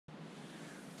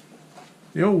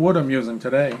The old wood I'm using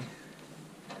today,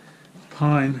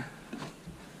 pine,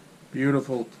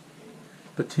 beautiful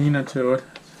patina to it.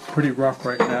 It's pretty rough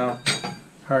right now,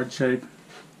 hard shape.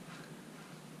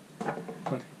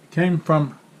 But it came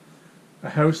from a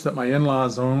house that my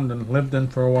in-laws owned and lived in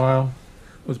for a while.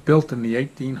 It was built in the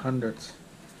 1800s.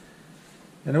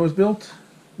 And it was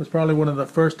probably one of the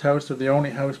first house or the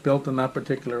only house built in that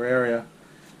particular area.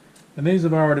 And these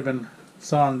have already been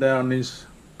sawn down. These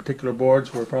particular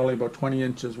boards were probably about 20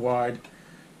 inches wide.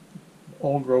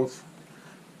 Old growth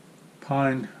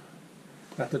pine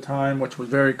at the time, which was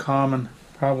very common,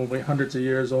 probably hundreds of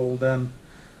years old then.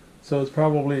 So it's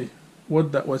probably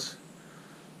wood that was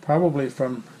probably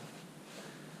from,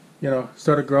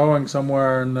 started growing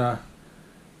somewhere in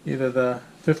either the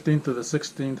 15th or the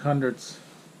 1600s.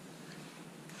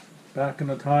 Back in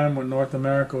the time when North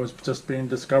America was just being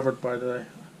discovered by the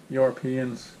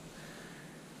Europeans.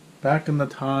 Back in the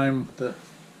time the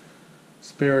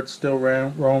spirits still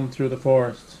roamed through the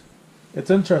forests.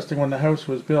 It's interesting, when the house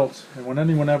was built, and when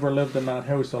anyone ever lived in that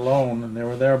house alone and they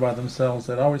were there by themselves,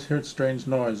 they'd always heard strange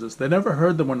noises. They never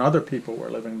heard them when other people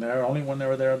were living there, only when they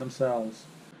were there themselves.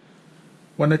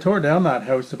 When they tore down that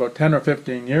house about 10 or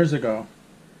 15 years ago,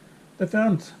 they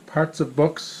found parts of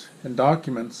books and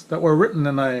documents that were written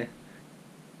in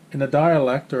a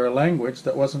dialect or a language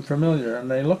that wasn't familiar,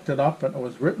 and they looked it up and it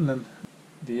was written in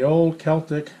the old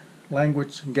Celtic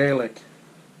language, Gaelic.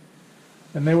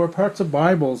 And they were parts of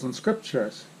Bibles and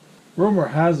scriptures. Rumor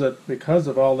has it, because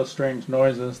of all the strange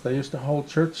noises, they used to hold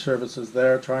church services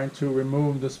there, trying to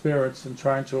remove the spirits and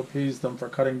trying to appease them for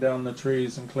cutting down the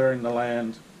trees and clearing the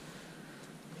land.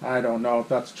 I don't know if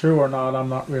that's true or not. I'm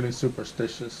not really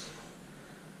superstitious.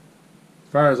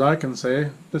 As far as I can say,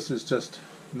 this is just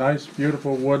nice,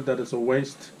 beautiful wood that is a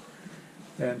waste.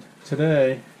 And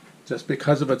today, just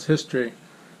because of its history,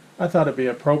 I thought it'd be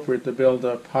appropriate to build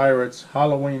a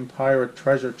Halloween pirate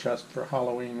treasure chest for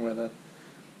Halloween with it.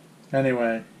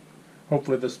 Anyway,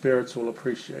 hopefully the spirits will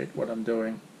appreciate what I'm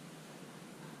doing.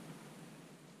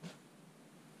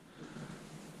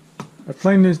 I've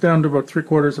planed these down to about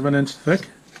 3/4 of an inch thick.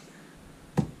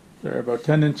 They're about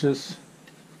 10 inches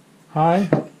high,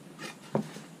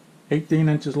 18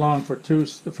 inches long for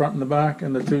the front and the back,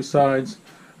 and the two sides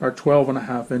are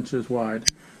 12.5 inches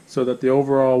wide, so that the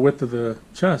overall width of the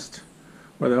chest,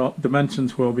 or the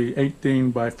dimensions, will be 18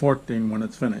 by 14 when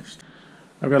it's finished.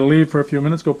 I've got to leave for a few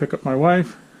minutes, go pick up my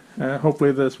wife.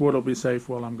 Hopefully this wood will be safe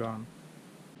while I'm gone.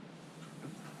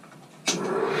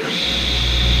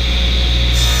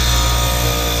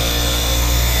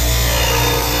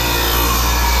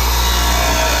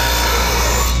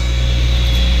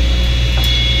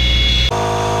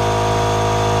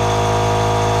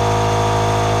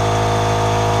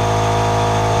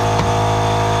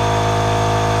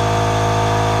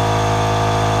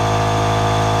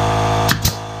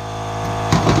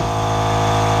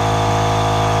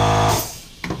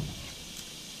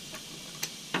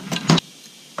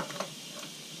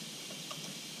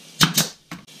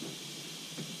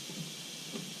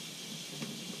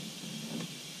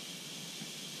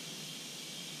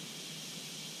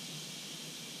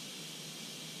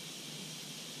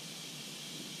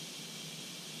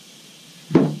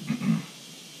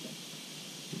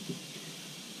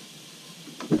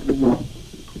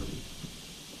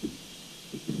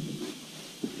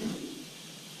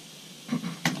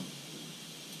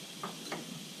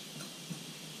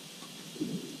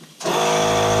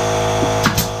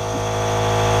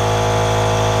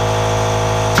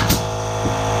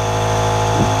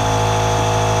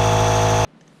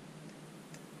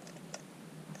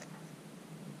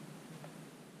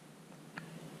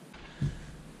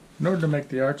 In order to make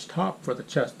the arch top for the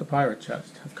chest, the pirate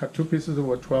chest, I've cut two pieces of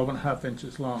wood 12.5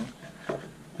 inches long,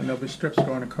 and there'll be strips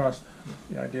going across.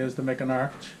 The idea is to make an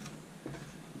arch,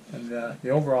 and the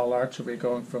overall arch will be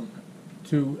going from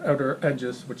two outer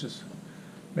edges, which is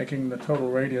making the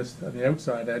total radius of the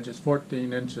outside edge is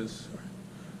 14 inches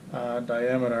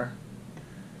diameter,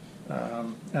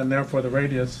 and therefore the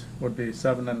radius would be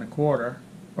 7.25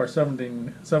 or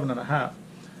 7.5.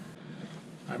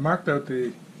 I marked out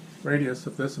the radius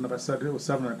of this, and if I said it was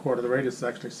 7.25, the radius is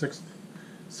actually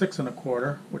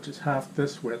 6.25, which is half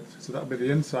this width, so that would be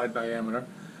the inside diameter,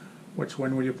 which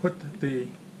when you put the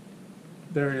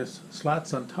various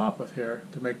slats on top of here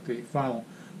to make the final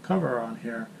cover on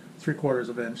here, 3/4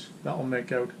 of an inch, that will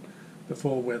make out the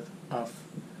full width of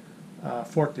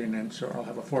 14 inch, or I'll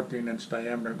have a 14-inch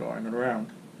diameter going around.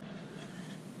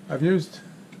 I've used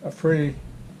a free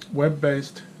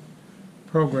web-based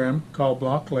program called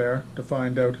Block Layer to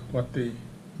find out what the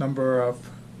number of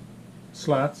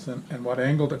slats and what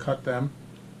angle to cut them.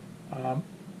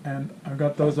 and I've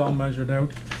got those all measured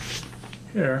out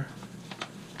here.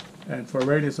 And for a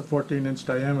radius of 14-inch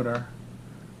diameter,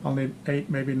 I'll need 8,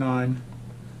 maybe 9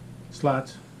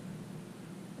 slats,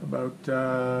 about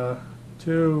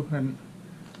 2 and,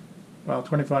 well,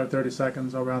 25-30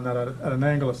 seconds. I'll round that at an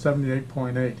angle of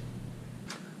 78.8.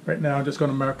 Right now I'm just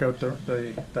going to mark out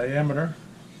the diameter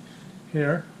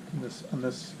here on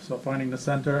this. So finding the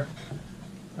center,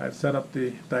 I've set up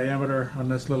the diameter on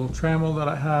this little trammel that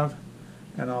I have,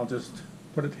 and I'll just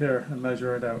put it here and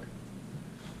measure it out.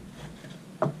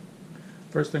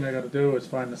 First thing I got to do is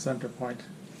find the center point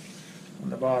on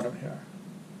the bottom here.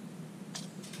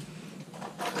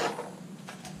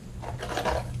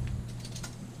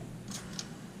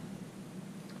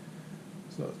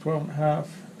 So 12.5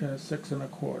 is 6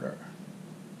 1/4.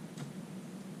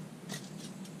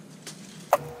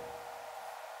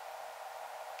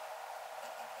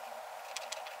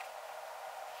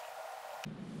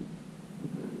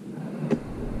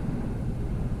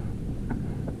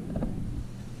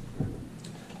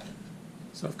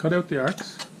 So I've cut out the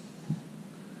arcs.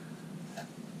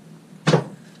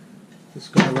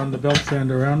 Just going to run the belt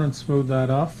sander around and smooth that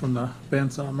off from the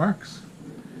bandsaw marks,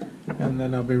 and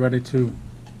then I'll be ready to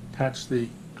attach the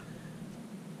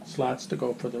slats to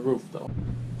go for the roof though.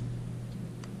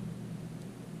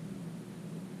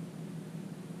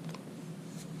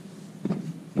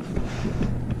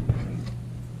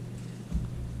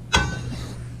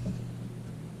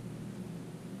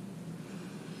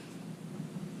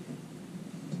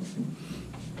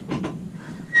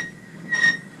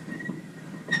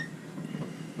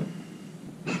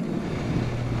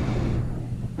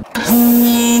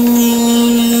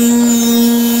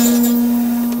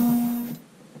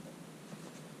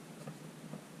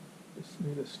 Just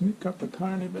need to sneak up a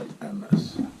tiny bit on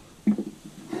this.